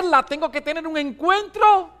obtenerlas, tengo que tener un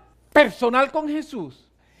encuentro personal con Jesús.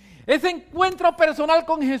 Ese encuentro personal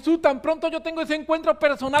con Jesús, tan pronto yo tengo ese encuentro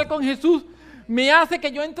personal con Jesús, me hace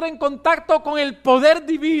que yo entre en contacto con el poder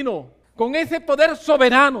divino, con ese poder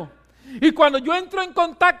soberano. Y cuando yo entro en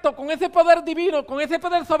contacto con ese poder divino, con ese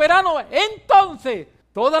poder soberano, entonces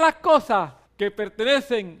todas las cosas que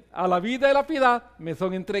pertenecen a la vida y la piedad me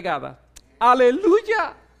son entregadas.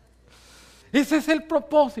 ¡Aleluya! Ese es el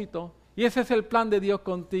propósito y ese es el plan de Dios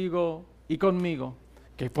contigo y conmigo,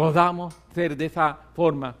 que podamos ser de esa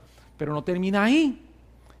forma. Pero no termina ahí.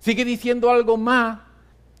 Sigue diciendo algo más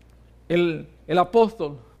el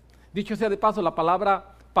apóstol. Dicho sea de paso, la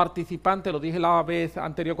palabra participante, lo dije la vez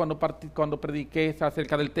anterior cuando prediqué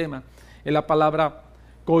acerca del tema, es la palabra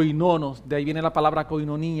koinonos. De ahí viene la palabra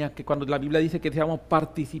koinonía, que cuando la Biblia dice que seamos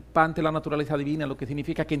participantes de la naturaleza divina, lo que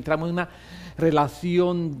significa que entramos en una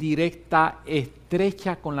relación directa,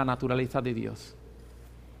 estrecha con la naturaleza de Dios.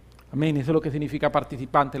 Amén, eso es lo que significa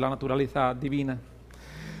participante de la naturaleza divina.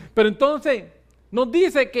 Pero entonces nos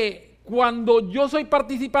dice que cuando yo soy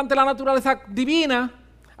participante de la naturaleza divina,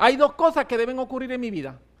 hay dos cosas que deben ocurrir en mi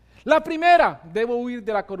vida. La primera, debo huir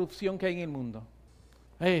de la corrupción que hay en el mundo.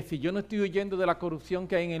 Si yo no estoy huyendo de la corrupción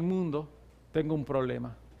que hay en el mundo, tengo un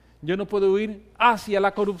problema. Yo no puedo huir hacia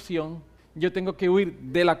la corrupción, yo tengo que huir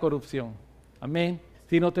de la corrupción. Amén.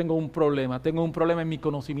 Si no, tengo un problema en mi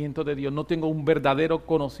conocimiento de Dios, no tengo un verdadero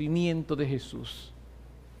conocimiento de Jesús.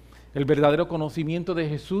 El verdadero conocimiento de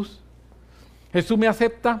Jesús. Jesús me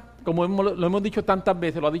acepta, como lo hemos dicho tantas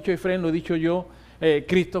veces, lo ha dicho Efraín, lo he dicho yo,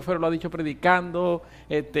 Christopher lo ha dicho predicando,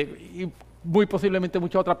 y muy posiblemente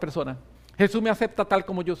muchas otras personas. Jesús me acepta tal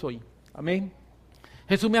como yo soy. Amén.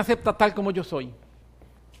 Jesús me acepta tal como yo soy.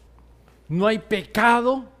 No hay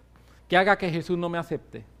pecado que haga que Jesús no me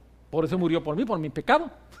acepte. Por eso murió por mí, por mi pecado.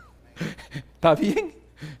 ¿Está bien?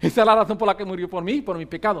 Esa es la razón por la que murió por mí, por mi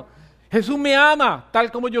pecado. Jesús me ama tal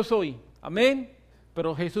como yo soy. Amén.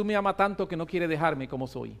 Pero Jesús me ama tanto que no quiere dejarme como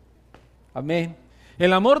soy. Amén.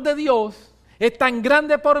 El amor de Dios es tan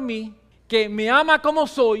grande por mí que me ama como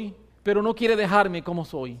soy, pero no quiere dejarme como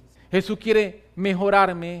soy. Jesús quiere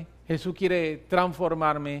mejorarme, Jesús quiere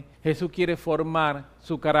transformarme, Jesús quiere formar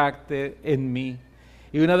su carácter en mí.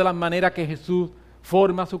 Y una de las maneras que Jesús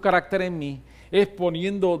forma su carácter en mí es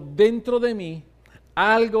poniendo dentro de mí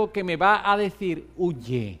algo que me va a decir,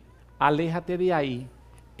 huye, aléjate de ahí,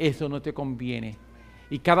 eso no te conviene.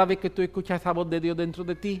 Y cada vez que tú escuchas esa voz de Dios dentro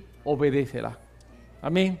de ti, obedécela.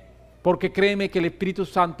 Amén. Porque créeme que el Espíritu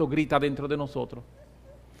Santo grita dentro de nosotros.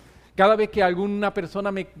 Cada vez que alguna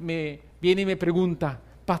persona me viene y me pregunta,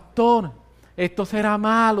 pastor, ¿esto será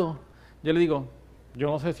malo? Yo le digo, yo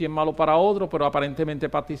no sé si es malo para otro, pero aparentemente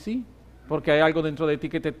para ti sí. Porque hay algo dentro de ti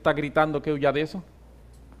que te está gritando que huya de eso.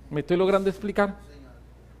 ¿Me estoy logrando explicar?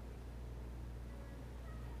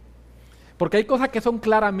 Porque hay cosas que son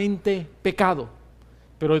claramente pecado,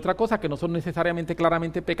 pero hay otras cosas que no son necesariamente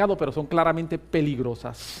claramente pecado, pero son claramente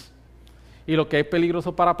peligrosas. Y lo que es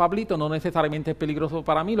peligroso para Pablito no necesariamente es peligroso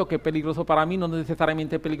para mí, lo que es peligroso para mí no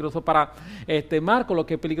necesariamente es peligroso para Marco, lo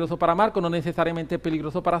que es peligroso para Marco no necesariamente es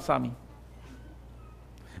peligroso para Sammy.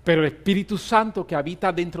 Pero el Espíritu Santo que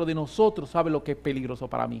habita dentro de nosotros sabe lo que es peligroso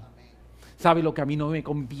para mí, sabe lo que a mí no me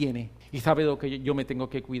conviene y sabe lo que yo me tengo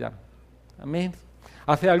que cuidar. Amén.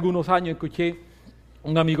 Hace algunos años escuché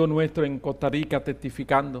un amigo nuestro en Costa Rica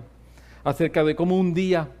testificando acerca de cómo un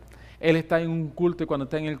día él está en un culto y cuando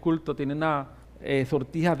está en el culto tiene una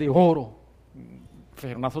sortija de oro,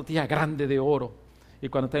 una sortija grande de oro. Y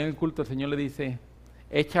cuando está en el culto el Señor le dice,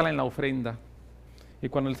 échala en la ofrenda. Y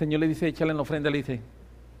cuando el Señor le dice, échala en la ofrenda, le dice,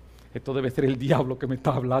 esto debe ser el diablo que me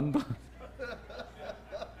está hablando.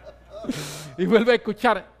 Y vuelve a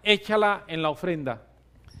escuchar, échala en la ofrenda.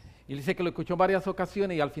 Y dice que lo escuchó en varias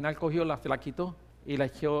ocasiones y al final se la quitó y la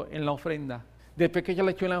echó en la ofrenda. Después que ella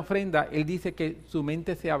la echó en la ofrenda, él dice que su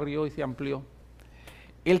mente se abrió y se amplió.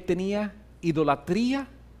 Él tenía idolatría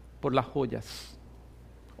por las joyas.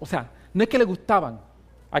 O sea, no es que le gustaban.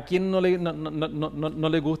 ¿A quién no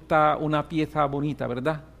le gusta una pieza bonita,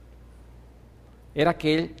 verdad? Era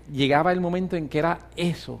que él llegaba el momento en que era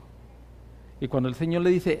eso. Y cuando el Señor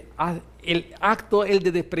le dice, el acto, el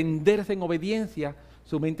de desprenderse en obediencia,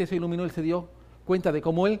 su mente se iluminó, él se dio cuenta de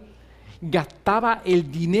cómo él gastaba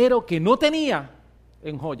el dinero que no tenía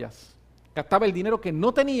en joyas. Gastaba el dinero que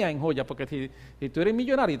no tenía en joyas, porque si tú eres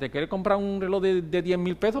millonario y te quieres comprar un reloj de 10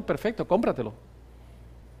 mil pesos, perfecto, cómpratelo.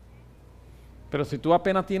 Pero si tú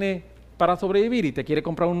apenas tienes para sobrevivir y te quieres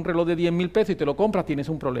comprar un reloj de 10 mil pesos y te lo compras, tienes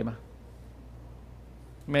un problema.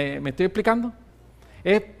 ¿Me estoy explicando?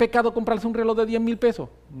 ¿Es pecado comprarse un reloj de 10 mil pesos?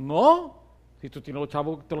 No. Si tú tienes los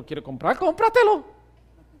chavos, te lo quieres comprar, cómpratelo.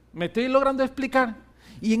 ¿Me estoy logrando explicar?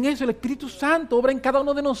 Y en eso el Espíritu Santo obra en cada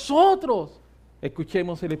uno de nosotros.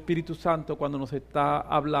 Escuchemos el Espíritu Santo cuando nos está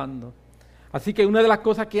hablando. Así que una de las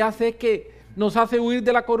cosas que hace es que nos hace huir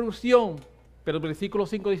de la corrupción. Pero el versículo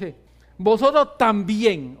 5 dice, vosotros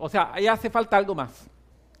también, o sea, ahí hace falta algo más.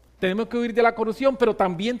 Tenemos que huir de la corrupción, pero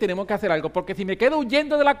también tenemos que hacer algo. Porque si me quedo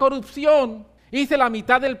huyendo de la corrupción, hice la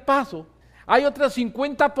mitad del paso. Hay otro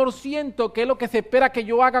 50% que es lo que se espera que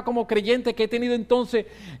yo haga como creyente, que he tenido entonces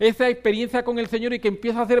esa experiencia con el Señor y que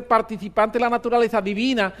empiezo a ser participante de la naturaleza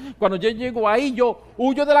divina. Cuando yo llego ahí, yo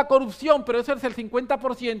huyo de la corrupción, pero eso es el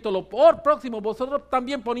 50%. Lo por próximo, vosotros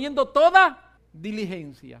también poniendo toda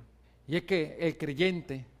diligencia. Y es que el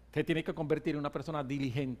creyente se tiene que convertir en una persona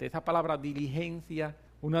diligente. Esa palabra diligencia,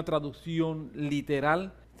 una traducción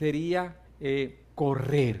literal, sería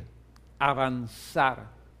correr,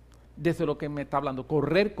 avanzar. De eso es lo que me está hablando,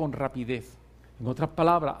 correr con rapidez. En otras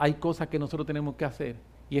palabras, hay cosas que nosotros tenemos que hacer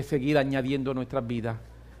y es seguir añadiendo a nuestras vidas,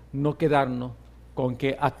 no quedarnos con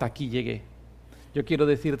que hasta aquí llegué. Yo quiero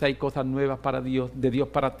decirte, hay cosas nuevas para Dios, de Dios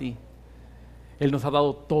para ti. Él nos ha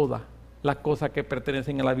dado toda las cosas que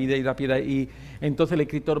pertenecen a la vida y la piedad. Y entonces el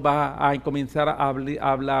escritor va a comenzar a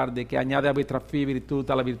hablar de que añade a vuestra fe virtud,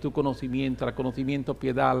 a la virtud conocimiento, al conocimiento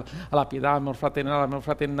piedad, a la piedad amor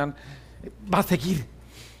fraternal, va a seguir.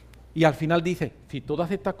 Y al final dice, si todas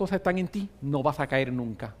estas cosas están en ti, no vas a caer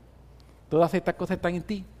nunca. Todas estas cosas están en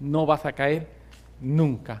ti, no vas a caer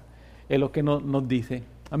nunca. Es lo que nos dice.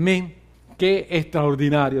 Amén. Qué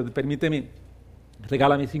extraordinario. Permíteme,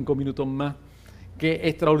 regálame 5 minutos más. Qué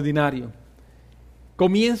extraordinario.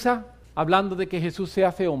 Comienza hablando de que Jesús se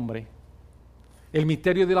hace hombre. El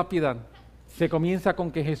misterio de la piedad se comienza con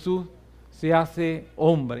que Jesús se hace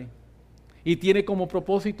hombre. Y tiene como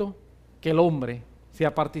propósito que el hombre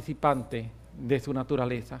sea participante de su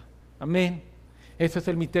naturaleza. Amén. Ese es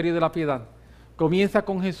el misterio de la piedad. Comienza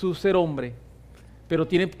con Jesús ser hombre, pero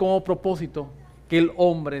tiene como propósito que el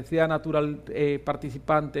hombre sea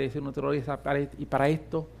participante de su naturaleza. Y para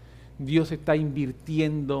esto Dios está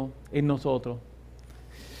invirtiendo en nosotros.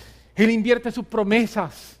 Él invierte sus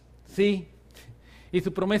promesas, ¿sí? Y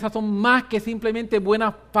sus promesas son más que simplemente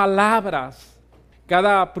buenas palabras.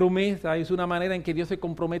 Cada promesa es una manera en que Dios se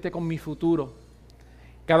compromete con mi futuro.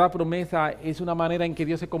 Cada promesa es una manera en que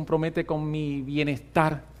Dios se compromete con mi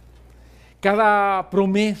bienestar. Cada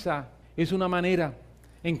promesa es una manera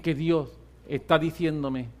en que Dios está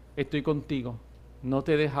diciéndome, estoy contigo, no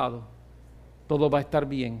te he dejado, todo va a estar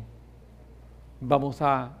bien. Vamos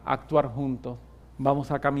a actuar juntos,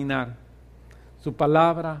 vamos a caminar. Su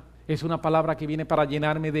palabra es una palabra que viene para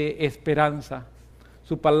llenarme de esperanza.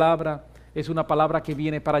 Su palabra es una palabra que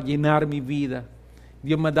viene para llenar mi vida.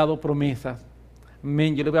 Dios me ha dado promesas.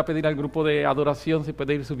 Amén. Yo le voy a pedir al grupo de adoración si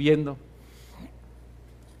puede ir subiendo.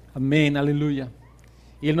 Amén, aleluya.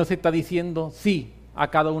 Y Él nos está diciendo sí a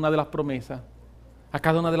cada una de las promesas. A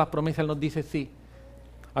cada una de las promesas Él nos dice sí.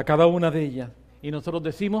 A cada una de ellas. Y nosotros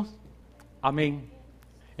decimos amén.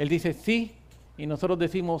 Él dice sí y nosotros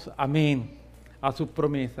decimos amén a sus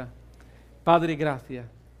promesas. Padre, gracias.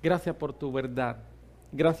 Gracias por tu verdad.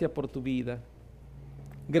 Gracias por tu vida.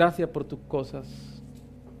 Gracias por tus cosas.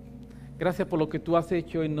 Gracias por lo que tú has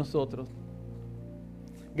hecho en nosotros.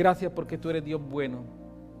 Gracias porque tú eres Dios bueno.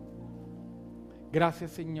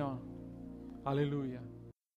 Gracias, Señor. Aleluya.